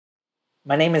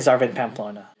My name is Arvin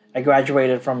Pamplona. I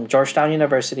graduated from Georgetown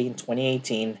University in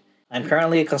 2018. I'm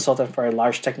currently a consultant for a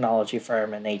large technology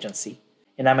firm and agency,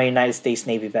 and I'm a United States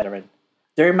Navy veteran.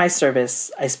 During my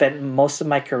service, I spent most of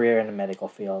my career in the medical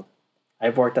field.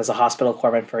 I've worked as a hospital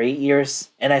corpsman for 8 years,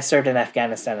 and I served in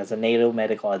Afghanistan as a NATO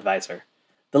medical advisor.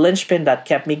 The linchpin that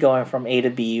kept me going from A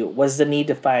to B was the need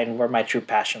to find where my true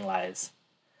passion lies.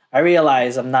 I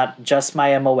realize I'm not just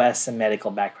my MOS and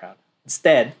medical background.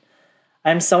 Instead,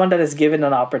 I'm someone that is given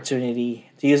an opportunity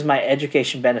to use my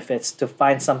education benefits to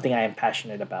find something I am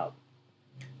passionate about.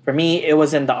 For me, it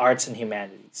was in the arts and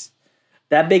humanities.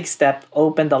 That big step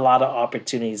opened a lot of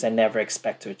opportunities I never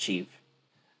expect to achieve.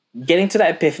 Getting to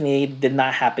that epiphany did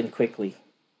not happen quickly.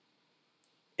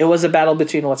 It was a battle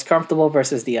between what's comfortable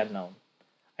versus the unknown.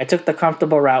 I took the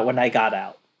comfortable route when I got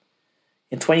out.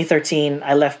 In 2013,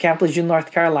 I left Camp Lejeune,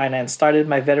 North Carolina, and started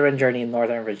my veteran journey in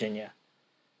Northern Virginia.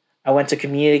 I went to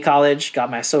community college,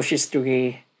 got my associate's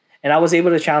degree, and I was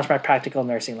able to challenge my practical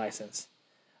nursing license.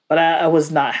 But I was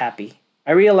not happy.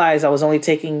 I realized I was only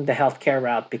taking the healthcare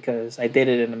route because I did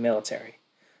it in the military.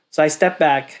 So I stepped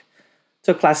back,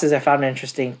 took classes I found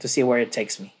interesting to see where it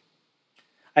takes me.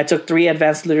 I took 3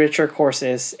 advanced literature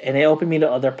courses, and it opened me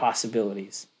to other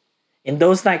possibilities. In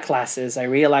those night classes, I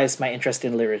realized my interest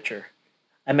in literature.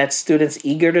 I met students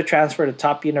eager to transfer to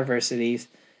top universities,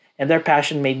 and their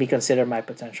passion made me consider my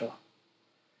potential.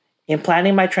 In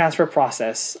planning my transfer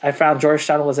process, I found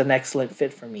Georgetown was an excellent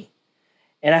fit for me,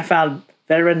 and I found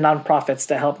veteran nonprofits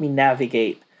that helped me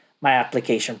navigate my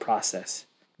application process.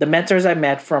 The mentors I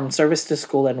met from Service to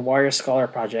School and Warrior Scholar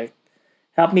Project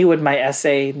helped me with my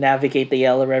essay, navigate the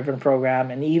Yellow Ribbon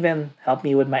program, and even helped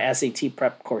me with my SAT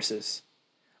prep courses.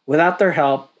 Without their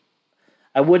help,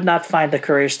 I would not find the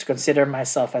courage to consider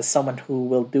myself as someone who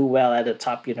will do well at a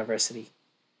top university.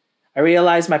 I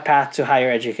realized my path to higher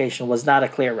education was not a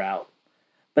clear route,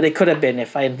 but it could have been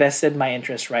if I invested my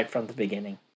interest right from the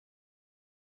beginning.